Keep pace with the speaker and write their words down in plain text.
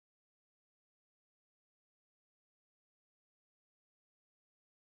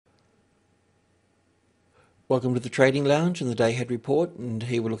Welcome to the Trading Lounge and the Day Ahead Report, and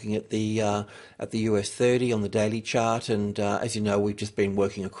here we're looking at the US 30 on the daily chart. And as you know, we've just been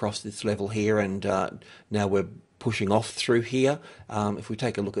working across this level here, and now we're pushing off through here. If we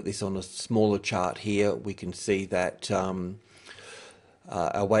take a look at this on a smaller chart here, we can see that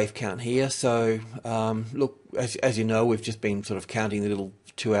our wave count here. So look, as you know, we've just been sort of counting the little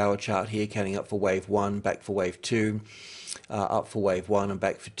 2-hour chart here, counting up for wave 1, back for wave 2. Up for wave 1 and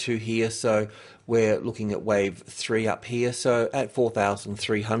back for 2 here. So we're looking at wave 3 up here. So at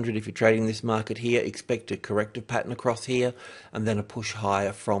 4,300, if you're trading this market here, expect a corrective pattern across here and then a push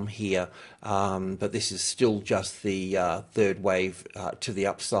higher from here. But this is still just the third wave to the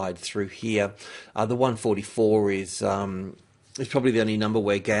upside through here. The 144 is it's probably the only number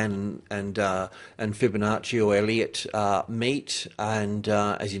where Gann and Fibonacci or Elliott meet, and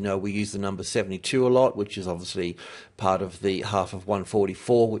as you know, we use the number 72 a lot, which is obviously part of the half of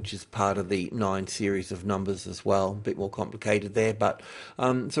 144, which is part of the 9 series of numbers as well. A bit more complicated there, but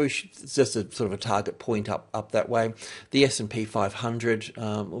so it's just a sort of a target point up that way. The S&P 500,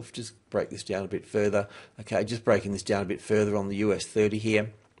 we'll just break this down a bit further. Okay, just breaking this down a bit further on the US 30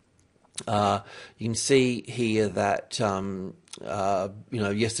 here. You can see here that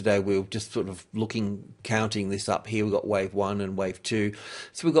yesterday we were just sort of counting this up here. We've got wave 1 and wave 2.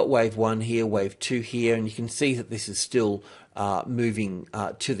 So we've got wave 1 here, wave 2 here, and you can see that this is still moving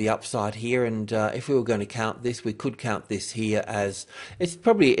to the upside here. And if we were going to count this, we could count this here as it's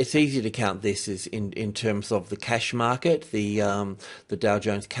easier to count this as in terms of the cash market, the Dow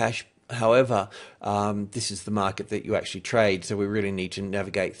Jones cash. However, this is the market that you actually trade, so we really need to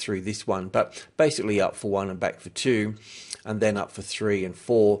navigate through this one. But basically up for 1 and back for 2, and then up for 3 and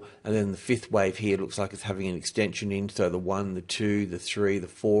 4, and then the 5th wave here looks like it's having an extension in, so the 1, the 2, the 3, the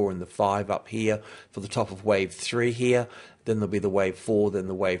 4, and the 5 up here for the top of wave 3 here. Then there'll be the wave 4, then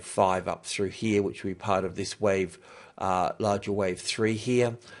the wave 5 up through here, which will be part of this wave, larger wave 3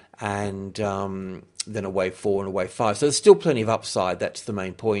 here, and then a wave 4 and a wave 5. So there's still plenty of upside. That's the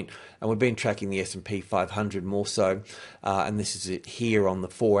main point. And we've been tracking the S&P 500 more so. And this is it here on the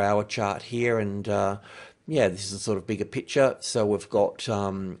 4-hour chart here. And yeah, this is a sort of bigger picture. So we've got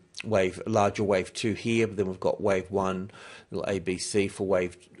larger wave 2 here, but then we've got wave 1, little ABC for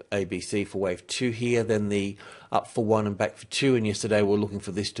wave 2 here, then the up for 1 and back for 2, and yesterday we were looking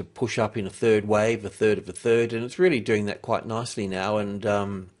for this to push up in a third wave, a third of a third, and it's really doing that quite nicely now. And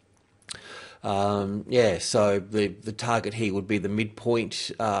yeah, so the target here would be the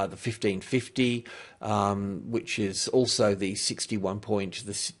midpoint, the 1550, which is also the 61 point,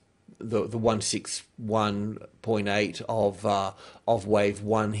 the 161.8 of wave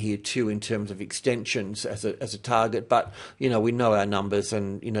 1 here too, in terms of extensions as a target. But you know, we know our numbers,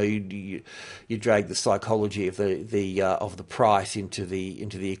 and you know, you drag the psychology of the price into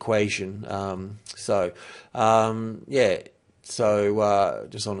the equation. Yeah. So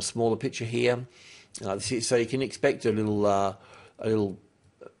just on a smaller picture here, so you can expect a little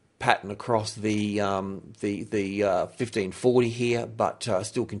pattern across the 1540 here, but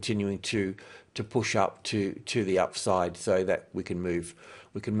still continuing to push up to the upside, so that we can move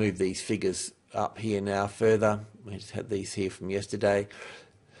these figures up here now further. We just had these here from yesterday.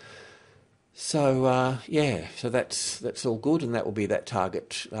 So yeah, so that's all good, and that will be that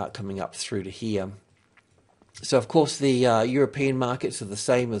target coming up through to here. So, of course, the European markets are the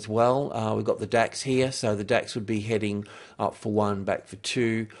same as well. We've got the DAX here, so the DAX would be heading up for 1, back for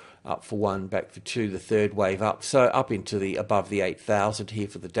 2, up for 1, back for 2, the third wave up. So up into above the 8,000 here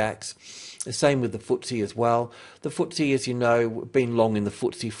for the DAX. The same with the FTSE as well. The FTSE, as you know, been long in the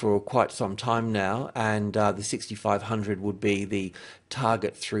FTSE for quite some time now, and the 6,500 would be the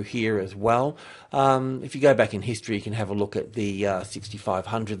target through here as well. If you go back in history, you can have a look at the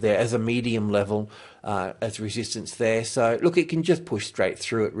 6,500 there as a medium level, as resistance there. So look, it can just push straight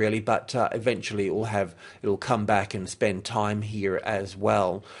through it really, but eventually it'll come back and spend time here as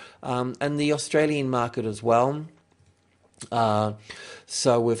well. And the Australian market as well.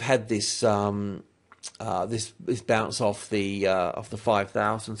 So we've had this this bounce off the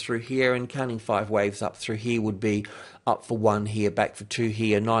 5,000 through here, and counting 5 waves up through here would be up for 1 here, back for 2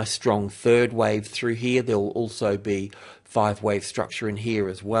 here, nice strong third wave through here. There will also be 5 wave structure in here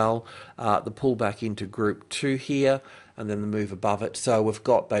as well. The pullback into group 2 here, and then the move above it. So we've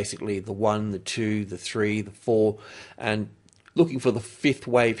got basically the 1, the 2, the 3, the 4, and looking for the 5th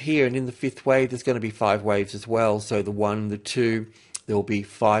wave here. And in the 5th wave, there's going to be 5 waves as well. So the 1, the 2, there will be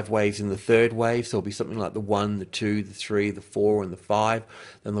 5 waves in the third wave. So it'll be something like the 1, the 2, the 3, the 4, and the 5.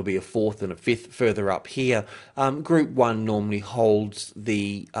 Then there'll be a 4th and a 5th further up here. Group 1 normally holds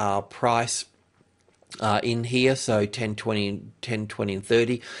the price in here, so 10, 20, 10, 20, and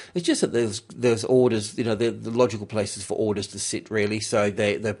 30. It's just that there's orders, the logical places for orders to sit really. So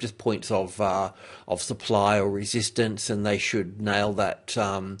they're just points of supply or resistance, and they should nail that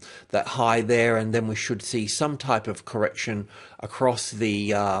that high there, and then we should see some type of correction across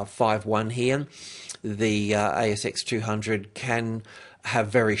the 5-1 here. The ASX 200 can have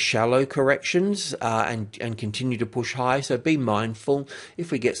very shallow corrections and continue to push high. So be mindful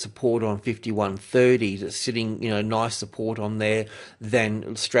if we get support on 51.30 that's sitting, nice support on there,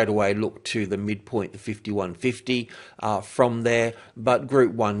 then straight away look to the midpoint, the 51.50 from there. But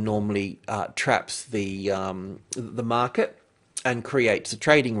Group 1 normally traps the market and creates a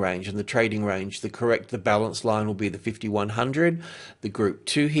trading range, and the trading range, the balance line will be the 5100. The Group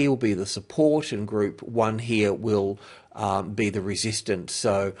 2 here will be the support, and Group 1 here will be the resistance.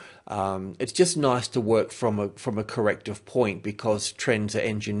 So it's just nice to work from a corrective point, because trends are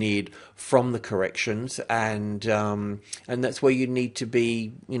engineered from the corrections, and that's where you need to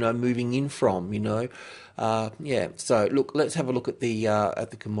be, moving in from. Yeah. So look, let's have a look at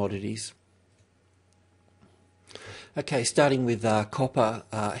the commodities. Okay, starting with copper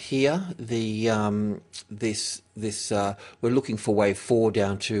here, we're looking for wave 4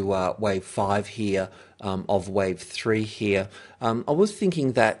 down to wave 5 here of wave 3 here. I was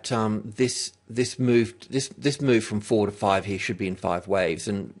thinking that this move from 4 to 5 here should be in 5 waves,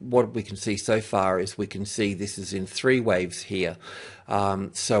 and what we can see so far is we can see this is in 3 waves here.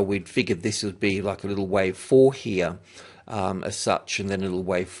 So we'd figured this would be like a little wave 4 here. As such, and then a little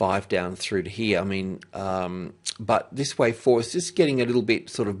wave 5 down through to here. But this wave 4 is just getting a little bit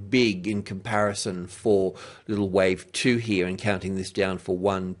sort of big in comparison for little wave 2 here, and counting this down for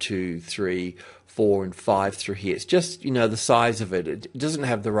 1, 2, 3, 4, and 5 through here. It's just, the size of it. It doesn't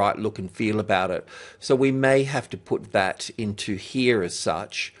have the right look and feel about it. So we may have to put that into here as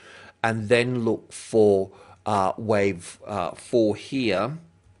such, and then look for wave 4 here.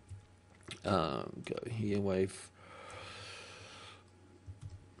 Go here, wave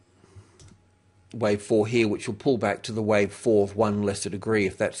 4 here, which will pull back to the wave 4 of one lesser degree,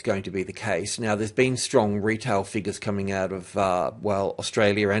 if that's going to be the case. Now, there's been strong retail figures coming out of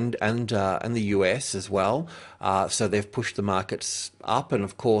Australia and the US as well. So they've pushed the markets up, and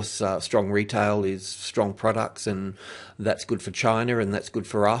of course, strong retail is strong products, and that's good for China, and that's good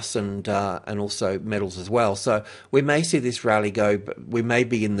for us, and also metals as well. So we may see this rally go, but we may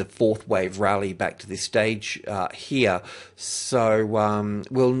be in the 4th wave rally back to this stage here. So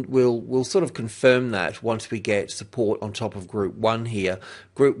we'll sort of confirm that once we get support on top of Group 1 here.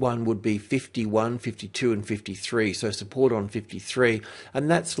 Group 1 would be 51, 52, and 53, so support on 53, and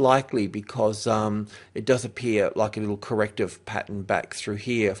that's likely because it does appear like a little corrective pattern back through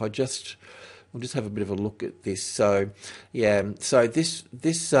here. If we'll just have a bit of a look at this. So yeah, so this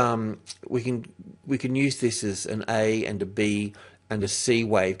we can use this as an A and a B and a C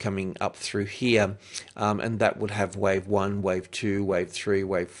wave coming up through here, and that would have wave 1, wave 2, wave 3,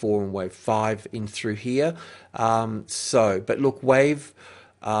 wave 4, and wave 5 in through here. But look,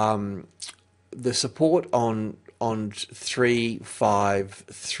 the support on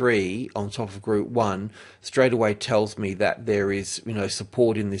 353 on top of Group 1 straight away tells me that there is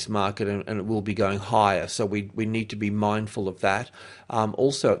support in this market, and it will be going higher. So we need to be mindful of that.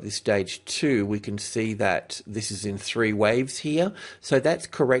 Also at this stage 2, we can see that this is in 3 waves here, so that's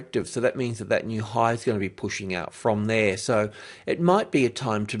corrective. So that means that new high is going to be pushing out from there. So it might be a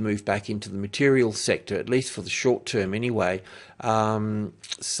time to move back into the materials sector, at least for the short term anyway. So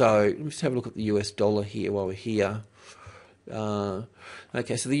let me just have a look at the US dollar here while we're here.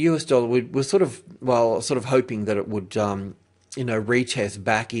 Okay, so the US dollar, we're sort of hoping that it would retest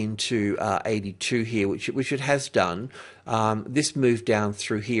back into 82 here, which it has done. This move down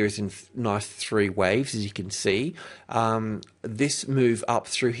through here is in nice 3 waves, as you can see. This move up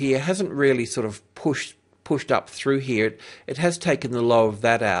through here hasn't really sort of pushed up through here. It has taken the low of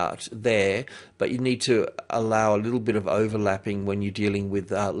that out there, but you need to allow a little bit of overlapping when you're dealing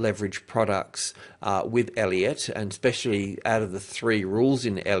with leverage products with Elliott, and especially out of the 3 rules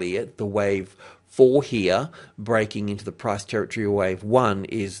in Elliott, the wave 4 here breaking into the price territory of wave 1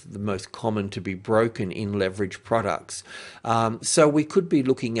 is the most common to be broken in leverage products. So we could be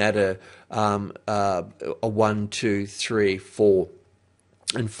looking at a 1, 2, 3, 4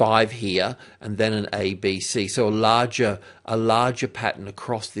 and 5 here, and then an A, B, C. So a larger pattern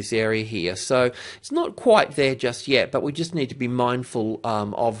across this area here. So it's not quite there just yet, but we just need to be mindful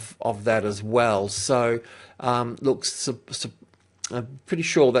of that as well. So look, I'm pretty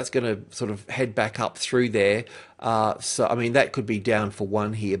sure that's going to sort of head back up through there. So, I mean, that could be down for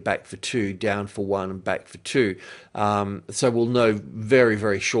one here, back for two, down for one, and back for two. So we'll know very,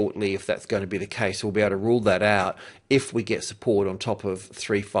 very shortly if that's going to be the case. We'll be able to rule that out if we get support on top of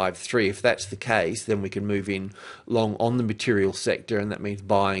 353. If that's the case, then we can move in long on the material sector, and that means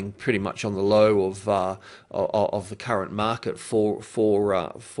buying pretty much on the low of the current market for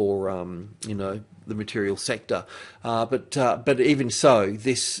you know, the material sector. But even so,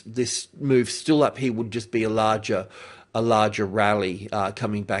 this move still up here would just be a larger rally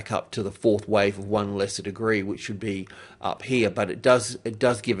coming back up to the fourth wave of one lesser degree, which would be up here. But it does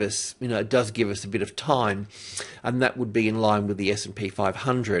give us, you know, it does give us a bit of time, and that would be in line with the S&P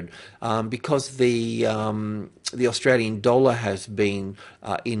 500 because the Australian dollar has been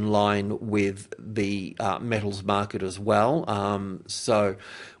in line with the metals market as well. So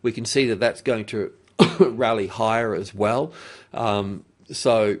we can see that that's going to rally higher as well.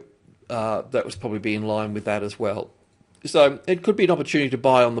 So that was probably be in line with that as well. So it could be an opportunity to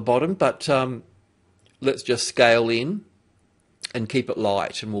buy on the bottom, but let's just scale in and keep it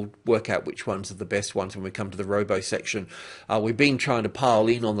light, and we'll work out which ones are the best ones when we come to the robo section. We've been trying to pile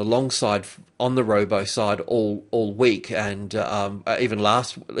in on the long side, on the robo side all week, and even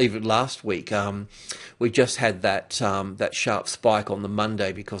last week we just had that sharp spike on the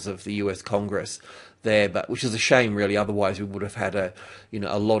Monday because of the US Congress there, but which is a shame really. Otherwise we would have had a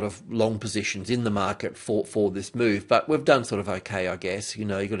lot of long positions in the market for this move, but we've done sort of okay, I guess. You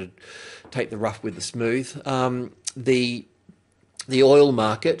know, you've got to take the rough with the smooth. The oil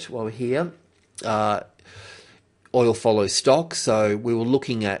market, while we're here, oil follows stock, so we were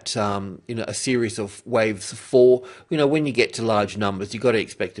looking at a series of waves for, when you get to large numbers, you've got to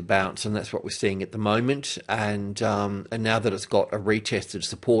expect a bounce, and that's what we're seeing at the moment. And now that it's got a retested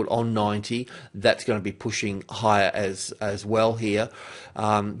support on 90, that's going to be pushing higher as well here.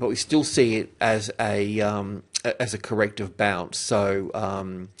 But we still see it as a corrective bounce.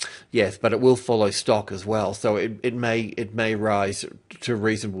 So yes, but it will follow stock as well. So it may rise to a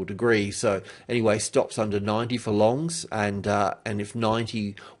reasonable degree. So anyway, stops under 90 for longs, and if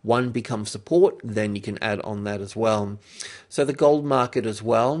 91 becomes support, then you can add on that as well. So the gold market as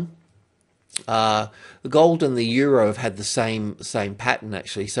well. The gold and the euro have had the same pattern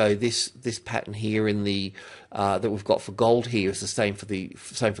actually. So this pattern here in the that we've got for gold here is the same for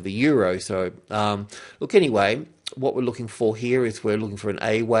the euro. So look, anyway, what we're looking for here is we're looking for an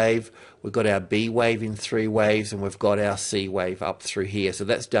A wave. We've got our B wave in 3 waves, and we've got our C wave up through here. So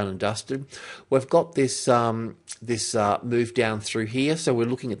that's done and dusted. We've got this move down through here. So we're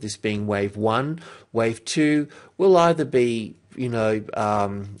looking at this being wave 1. Wave 2 will either be, wave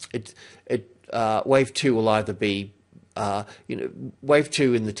 2 will either be, wave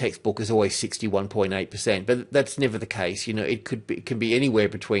 2 in the textbook is always 61.8%, but that's never the case. It can be anywhere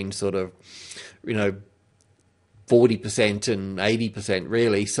between sort of, 40% and 80%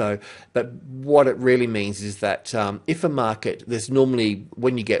 really. So, but what it really means is that if a market, there's normally,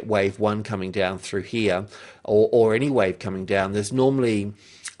 when you get wave 1 coming down through here, or any wave coming down, there's normally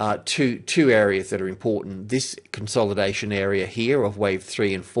two areas that are important. This consolidation area here of wave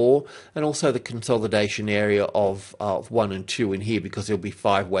 3 and 4, and also the consolidation area of 1 and 2 in here, because there'll be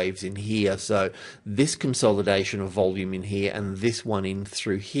 5 waves in here. So this consolidation of volume in here and this one in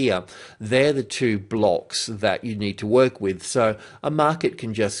through here, they're the 2 blocks that you need to work with. So a market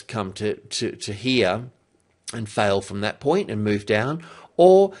can just come to here and fail from that point and move down.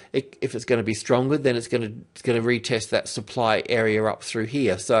 Or if it's going to be stronger, then it's going to retest that supply area up through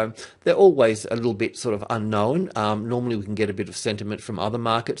here. So they're always a little bit sort of unknown. Normally we can get a bit of sentiment from other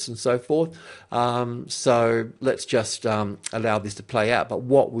markets and so forth. So let's just allow this to play out. But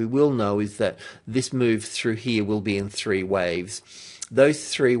what we will know is that this move through here will be in 3 waves. Those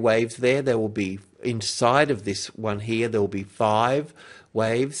 3 waves there will be inside of this one here. There will be 5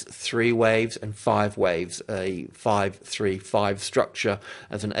 waves, 3 waves, and 5 waves, a 5-3-5 structure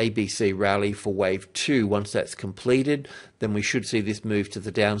as an ABC rally for wave 2. Once that's completed, then we should see this move to the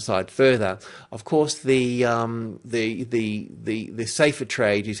downside further. Of course, the safer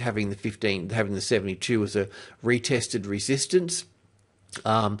trade is having the 72 as a retested resistance.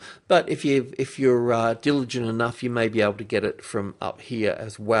 But if you're diligent enough, you may be able to get it from up here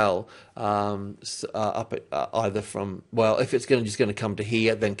as well. Up at either from, well, if it's just going to come to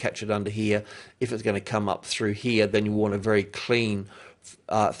here, then catch it under here. If it's going to come up through here, then you want a very clean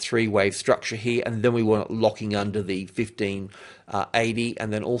 3-wave structure here, and then we want it locking under the 1580,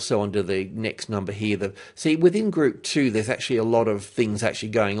 and then also under the next number here. See, within group 2, there's actually a lot of things actually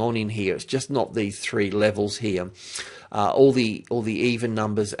going on in here. It's just not these 3 levels here. all the even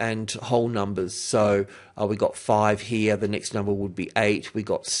numbers and whole numbers. So we got 5 here. The next number would be 8. We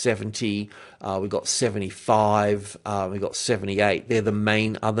got 70. We got 75. We got 78. They're the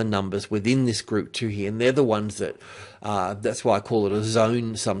main other numbers within this group 2 here, and they're the ones that. That's why I call it a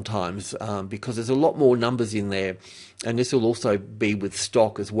zone sometimes, because there's a lot more numbers in there. And this will also be with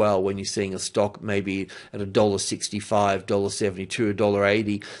stock as well. When you're seeing a stock maybe at $1.65, $1.72,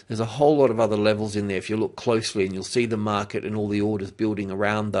 $1.80, there's a whole lot of other levels in there. If you look closely, and you'll see the market and all the orders building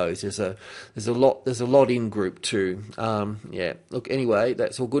around those. There's a lot in Group 2. Yeah. Look, anyway,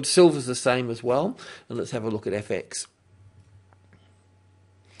 that's all good. Silver's the same as well. And let's have a look at FX.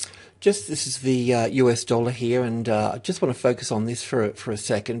 This is the US dollar here, and I just want to focus on this for a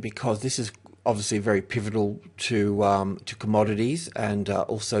second, because this is obviously very pivotal to commodities, and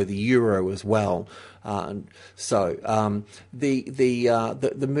also the euro as well. So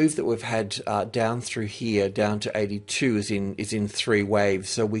the move that we've had down through here, down to 82, is in 3 waves.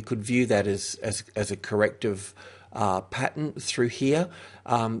 So we could view that as a corrective pattern through here.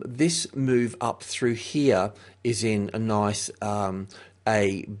 This move up through here is in a nice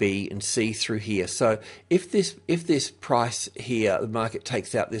A, B, and C through here. So if this price here, the market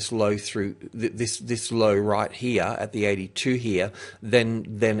takes out this low through this low right here at the 82 here, then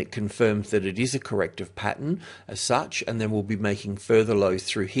it confirms that it is a corrective pattern as such, and then we'll be making further lows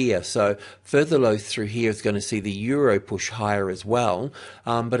through here. So further lows through here is going to see the euro push higher as well,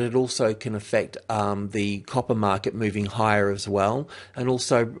 but it also can affect the copper market moving higher as well, and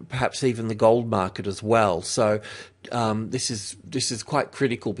also perhaps even the gold market as well. So this is quite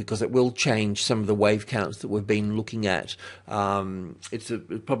critical, because it will change some of the wave counts that we've been looking at. It's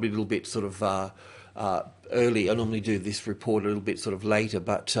probably a little bit sort of early. I normally do this report a little bit sort of later,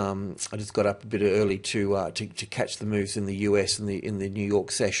 but I just got up a bit early to catch the moves in the US and in the New York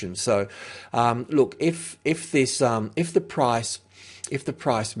session. So look, if the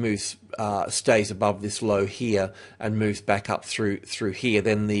price moves stays above this low here and moves back up through here,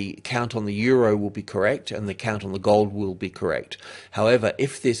 then the count on the euro will be correct and the count on the gold will be correct. However,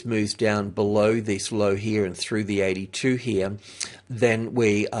 if this moves down below this low here and through the 82 here, then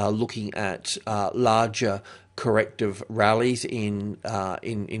we are looking at larger corrective rallies in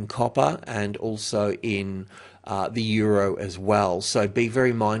copper, and also in the euro as well. So be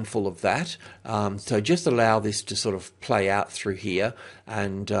very mindful of that. So just allow this to sort of play out through here,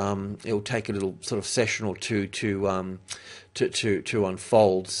 and it'll take a little sort of session or two to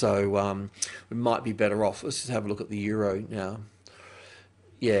unfold. So we might be better off. Let's just have a look at the euro now.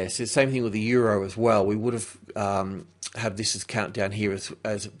 Yes, the same thing with the euro as well. We would have this as countdown here as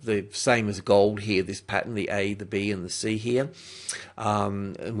the same as gold here, this pattern, the A, the B, and the C here.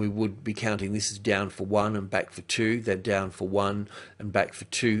 And we would be counting this as down for 1 and back for 2, then down for 1 and back for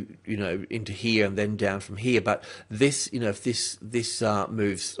 2, into here, and then down from here. But this, if this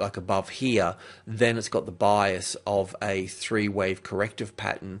moves like above here, then it's got the bias of a 3-wave corrective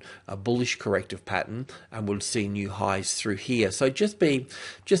pattern, a bullish corrective pattern, and we'll see new highs through here. So just be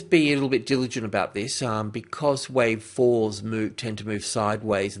a little bit diligent about this, because wave 4s tend to move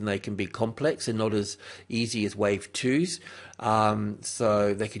sideways, and they can be complex and not as easy as wave 2s.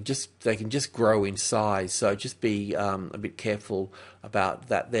 So they can just grow in size. So just be a bit careful about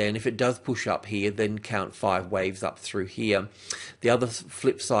that there. And if it does push up here, then count 5 waves up through here. The other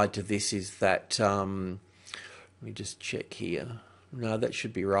flip side to this is that let me just check here. No, that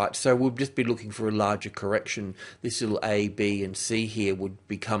should be right. So we'll just be looking for a larger correction. This little A, B, and C here would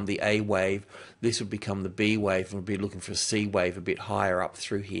become the A wave. This would become the B wave, and we'll be looking for a C wave a bit higher up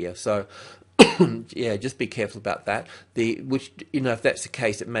through here. So yeah, just be careful about that. Which if that's the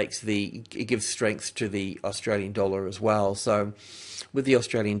case, it gives strength to the Australian dollar as well. So with the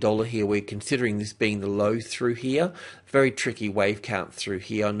Australian dollar here, we're considering this being the low through here. Very tricky wave count through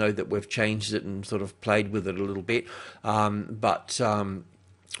here. I know that we've changed it and sort of played with it a little bit, but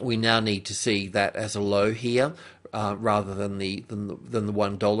we now need to see that as a low here, rather than the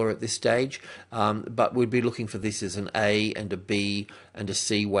 $1 at this stage. But we'd be looking for this as an A and a B and a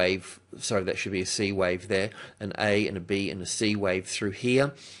C wave. Sorry, that should be a C wave there. An A and a B and a C wave through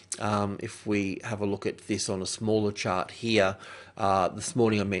here. If we have a look at this on a smaller chart here, this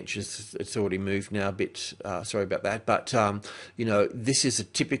morning I mentioned it's already moved now a bit. Sorry about that, but this is a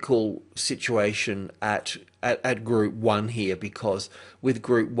typical situation at Group 1 here, because with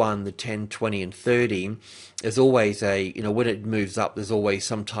Group 1, the 10, 20, and 30, there's always when it moves up, there's always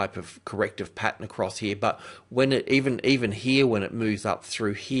some type of corrective pattern across here. But when it even here, when it moves pushes up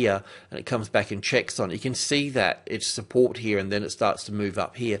through here and it comes back and checks on it, you can see that it's support here and then it starts to move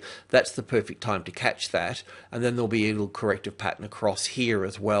up here. That's the perfect time to catch that, and then there'll be a little corrective pattern across here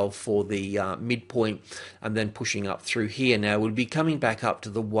as well for the midpoint, and then pushing up through here. Now we'll be coming back up to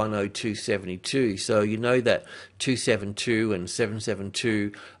the 102.72, so you know that 272 and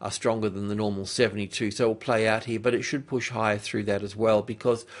 772 are stronger than the normal 72, so it will play out here, but it should push higher through that as well,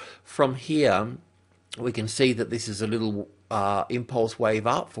 because from here we can see that this is a little impulse wave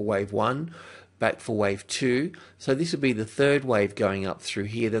up for wave 1, back for wave 2. So this will be the third wave going up through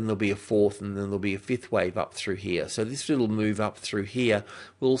here, then there'll be a fourth, and then there'll be a fifth wave up through here. So this little move up through here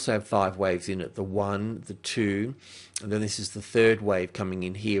will also have 5 waves in it, the 1, the 2, and then this is the third wave coming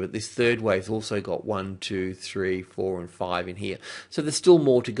in here, but this third wave's also got 1, 2, 3, 4 and 5 in here. So there's still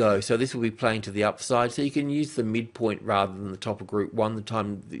more to go, so this will be playing to the upside, so you can use the midpoint rather than the top of group 1 the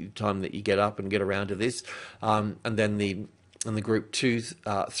time that you get up and get around to this, and then the group 2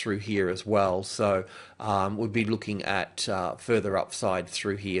 through here as well. So we'll be looking at further upside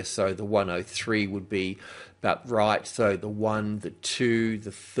through here. So the 103 would be about right. So the 1, the 2,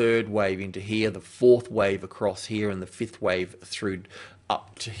 the third wave into here, the fourth wave across here, and the fifth wave through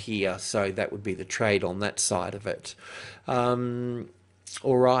up to here. So that would be the trade on that side of it. All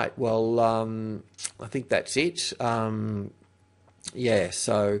right, well, I think that's it. Yeah,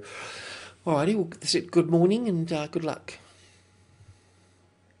 so alrighty, well, that's it. Good morning and good luck.